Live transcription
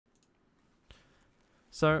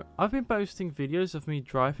So I've been posting videos of me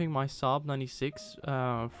driving my Saab 96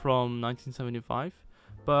 from 1975,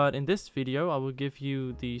 but in this video I will give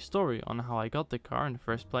you the story on how I got the car in the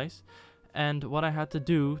first place and what I had to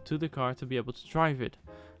do to the car to be able to drive it.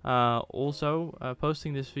 Also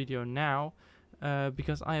posting this video now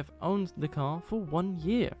because I have owned the car for 1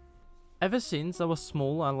 year. Ever since I was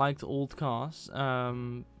small, I liked old cars,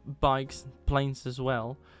 bikes, planes as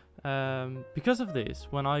well. Because of this,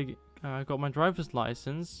 when I got my driver's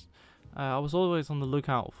license, I was always on the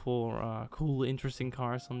lookout for cool, interesting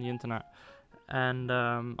cars on the internet. And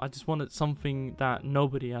I just wanted something that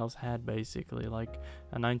nobody else had, basically. Like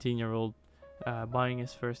a 19-year-old buying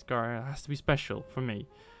his first car. It has to be special for me.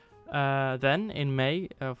 Then, in May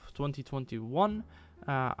of 2021,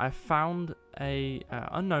 I found a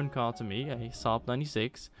unknown car to me, a Saab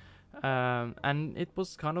 96. And it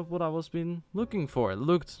was kind of what I was been looking for. It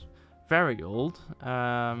looked very old,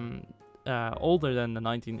 older than the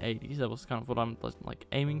 1980s. That was kind of what I'm like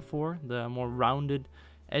aiming for. The more rounded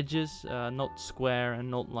edges, not square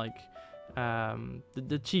and not like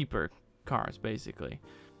the cheaper cars, basically.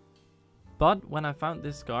 But when I found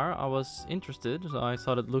this car, I was interested, so I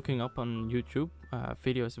started looking up on YouTube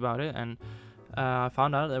videos about it, and I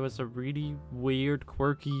found out there was a really weird,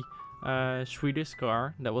 quirky Swedish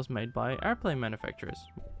car that was made by airplane manufacturers.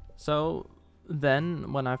 So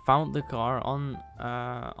then, when I found the car on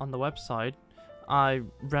the website, I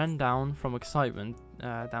ran down from excitement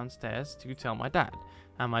downstairs to tell my dad.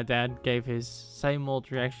 And my dad gave his same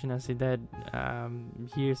old reaction as he did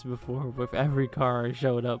years before with every car I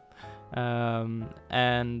showed up.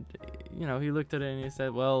 And you know, he looked at it and he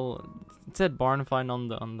said, "Well, it said barnfind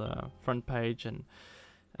on the front page," and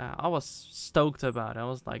I was stoked about it. I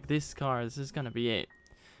was like, "This is gonna be it."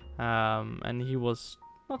 And he was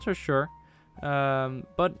not so sure.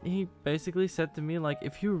 But he basically said to me, like,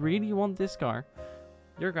 if you really want this car,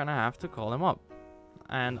 you're gonna have to call him up.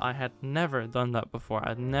 And I had never done that before.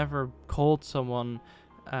 I'd never called someone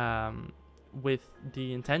with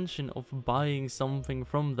the intention of buying something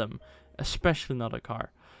from them, especially not a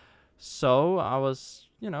car. So I was,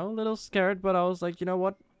 you know, a little scared, but I was like, you know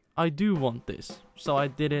what? I do want this. So I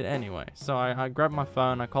did it anyway. So I grabbed my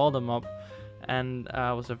phone, I called him up, and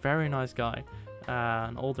was a very nice guy.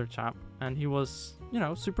 An older chap, and he was, you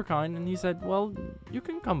know, super kind, and he said, well, you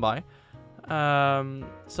can come by.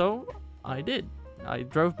 So I did. I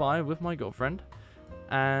drove by with my girlfriend,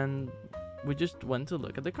 and we just went to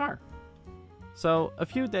look at the car. So a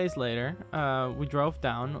few days later, we drove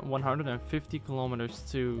down 150 kilometers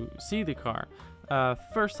to see the car.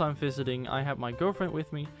 First time visiting, I had my girlfriend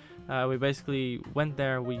with me. We basically went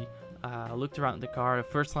there, we looked around the car. The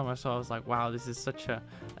first time I saw it, I was like, wow, this is such a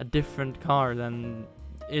different car than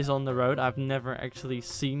is on the road. I've never actually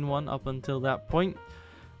seen one up until that point.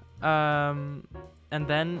 And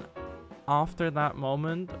then after that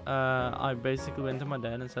moment, I basically went to my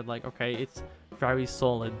dad and said, like, okay, it's very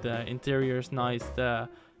solid. The interior is nice.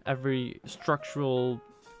 Every structural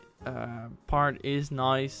part is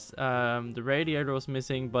nice. The radiator was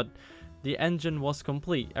missing, but the engine was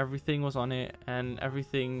complete. Everything was on it, and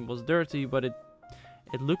everything was dirty, but it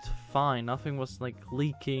looked fine. Nothing was like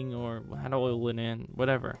leaking or had oil in it,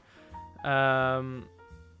 whatever.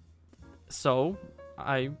 So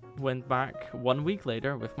I went back 1 week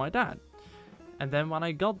later with my dad. And then when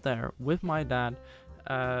I got there with my dad,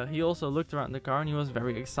 he also looked around the car and he was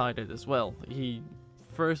very excited as well. He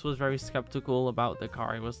first was very skeptical about the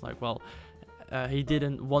car. He was like, well, he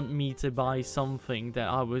didn't want me to buy something that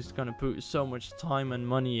I was gonna put so much time and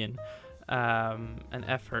money in and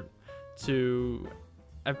effort to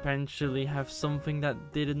eventually have something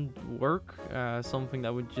that didn't work, something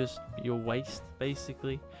that would just be a waste,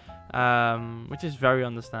 basically, which is very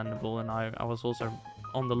understandable, and I was also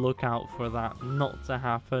on the lookout for that not to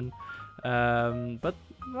happen, but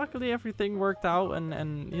luckily everything worked out,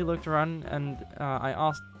 and he looked around, and I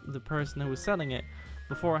asked the person who was selling it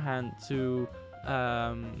beforehand to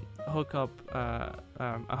hook up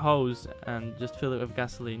a hose and just fill it with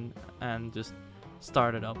gasoline and just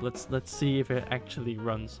start it up. Let's see if it actually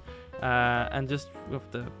runs. And just with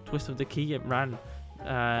the twist of the key, it ran.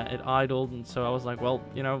 It idled, and so I was like, well,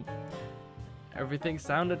 you know, everything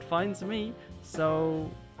sounded fine to me. So,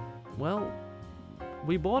 well,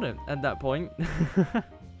 we bought it at that point.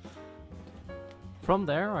 From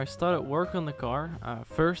there, I started work on the car.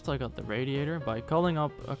 First, I got the radiator by calling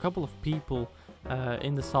up a couple of people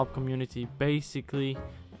in the Saab community, basically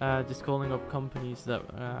just calling up companies that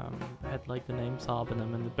had like the name Saab in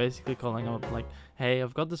them, and basically calling up like, hey,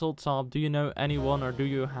 I've got this old Saab, do you know anyone, or do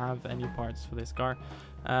you have any parts for this car?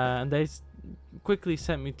 And they quickly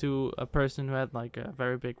sent me to a person who had like a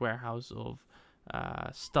very big warehouse of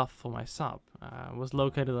stuff for my Saab. Was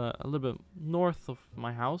located a little bit north of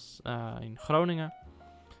my house in Groningen.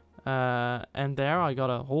 And there I got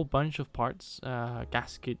a whole bunch of parts,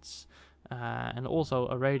 gaskets, and also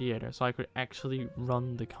a radiator, so I could actually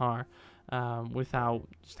run the car without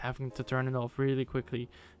just having to turn it off really quickly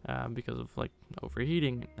because of like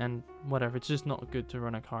overheating and whatever. It's just not good to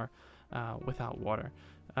run a car without water.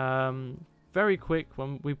 Very quick,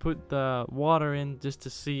 when we put the water in just to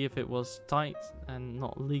see if it was tight and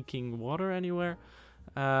not leaking water anywhere,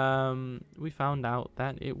 we found out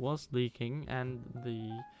that it was leaking and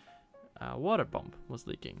the water pump was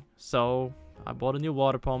leaking. So I bought a new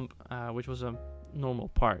water pump, which was a normal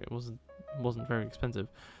part. It wasn't very expensive,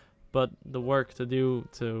 but the work to do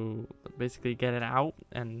to basically get it out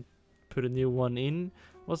and put a new one in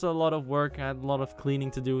was a lot of work. I had a lot of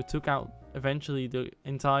cleaning to do. Took out eventually the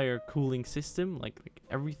entire cooling system, like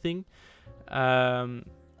everything, and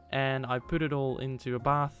I put it all into a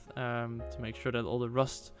bath to make sure that all the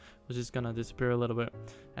rust was just gonna disappear a little bit,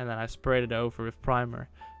 and then I sprayed it over with primer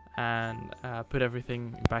and put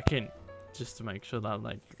everything back in, just to make sure that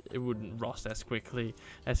like it wouldn't rust as quickly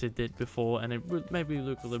as it did before, and it would maybe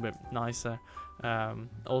look a little bit nicer.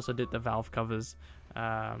 Also did the valve covers,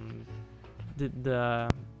 did the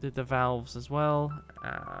valves as well.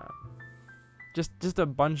 Just a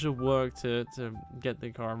bunch of work to get the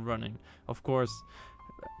car running. Of course,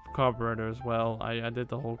 carburetor as well. I did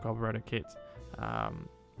the whole carburetor kit.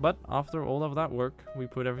 But after all of that work, we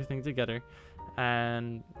put everything together,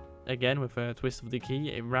 and again with a twist of the key,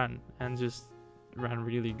 it ran, and just ran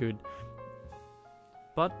really good.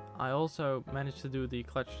 But I also managed to do the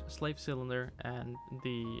clutch slave cylinder and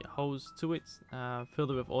the hose to it,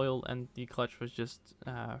 filled it with oil, and the clutch was just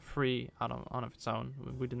free on its own.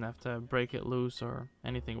 We didn't have to break it loose or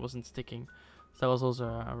anything. It wasn't sticking. So that was also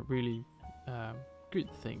a really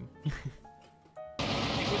good thing.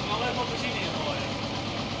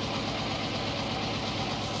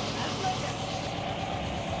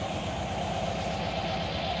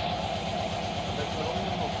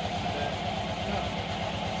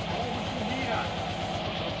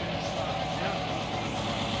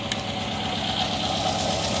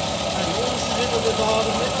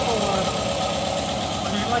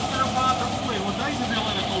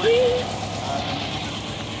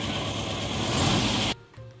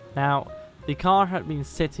 Now, the car had been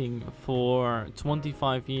sitting for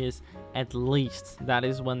 25 years at least. That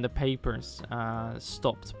is when the papers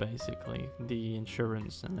stopped, basically, the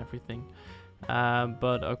insurance and everything.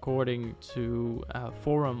 But according to a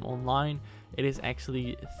forum online, it is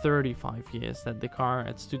actually 35 years that the car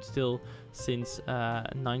had stood still since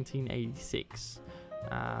 1986,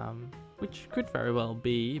 which could very well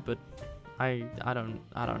be, but I don't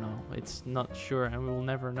know. It's not sure, and we will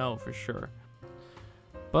never know for sure.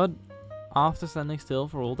 But after standing still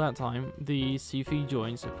for all that time, the CV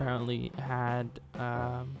joints apparently had,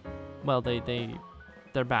 well,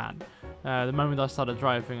 they're bad. The moment I started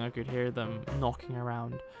driving, I could hear them knocking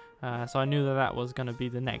around. So I knew that was going to be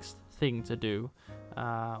the next thing to do.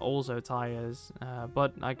 Also tires,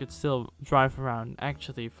 but I could still drive around.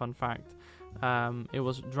 Actually, fun fact, it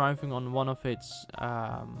was driving on one of its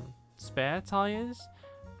spare tires,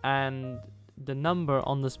 and the number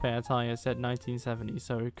on the spare tire said 1970,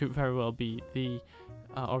 so it could very well be the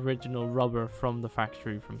original rubber from the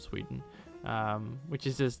factory from Sweden, which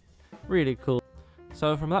is just really cool.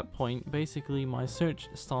 So from that point, basically my search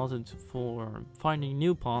started for finding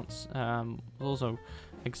new parts, also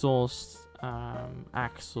exhaust,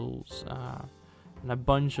 axles, and a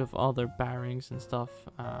bunch of other bearings and stuff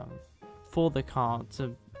for the car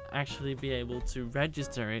to actually be able to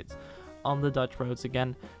register it on the Dutch roads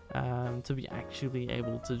again, to be actually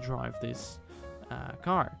able to drive this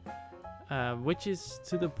car, which is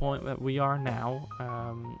to the point that we are now.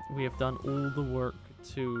 We have done all the work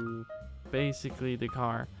to basically the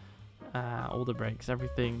car, all the brakes,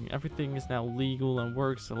 everything is now legal and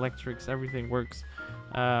works. Electrics, everything works,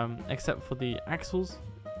 except for the axles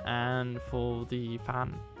and for the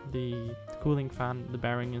fan, the cooling fan. The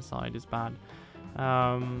bearing inside is bad.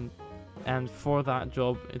 And for that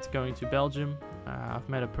job, it's going to Belgium. I've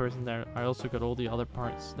met a person there. I also got all the other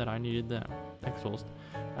parts that I needed, the exhaust,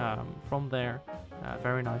 from there.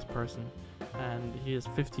 Very nice person, and he is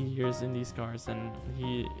 50 years in these cars, and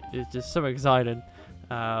he is just so excited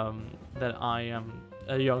that I am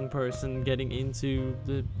a young person getting into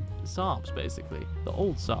the Saabs, basically, the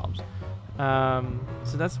old Saabs.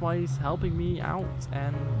 So that's why he's helping me out,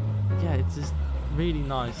 and yeah, it's just really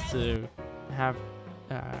nice to have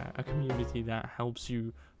a community that helps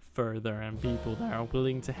you further, and people that are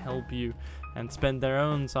willing to help you and spend their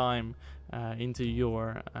own time into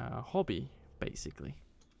your hobby, basically.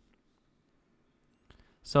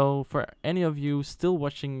 So for any of you still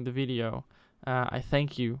watching the video, I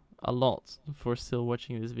thank you a lot for still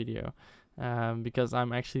watching this video, because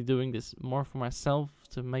I'm actually doing this more for myself,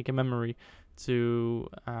 to make a memory, to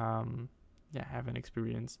have an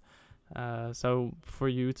experience. So for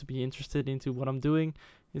you to be interested into what I'm doing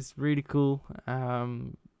is really cool.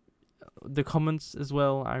 The comments as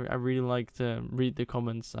well, I really like to read the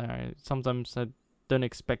comments. Sometimes I don't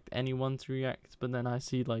expect anyone to react, but then I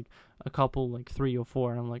see like a couple, like 3 or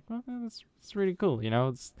 4, and I'm like, well, it's really cool, you know.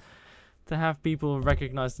 It's to have people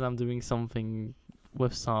recognize that I'm doing something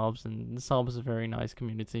with Saabs, and the Saab is a very nice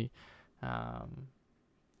community.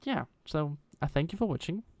 So I thank you for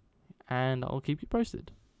watching, and I'll keep you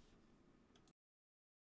posted.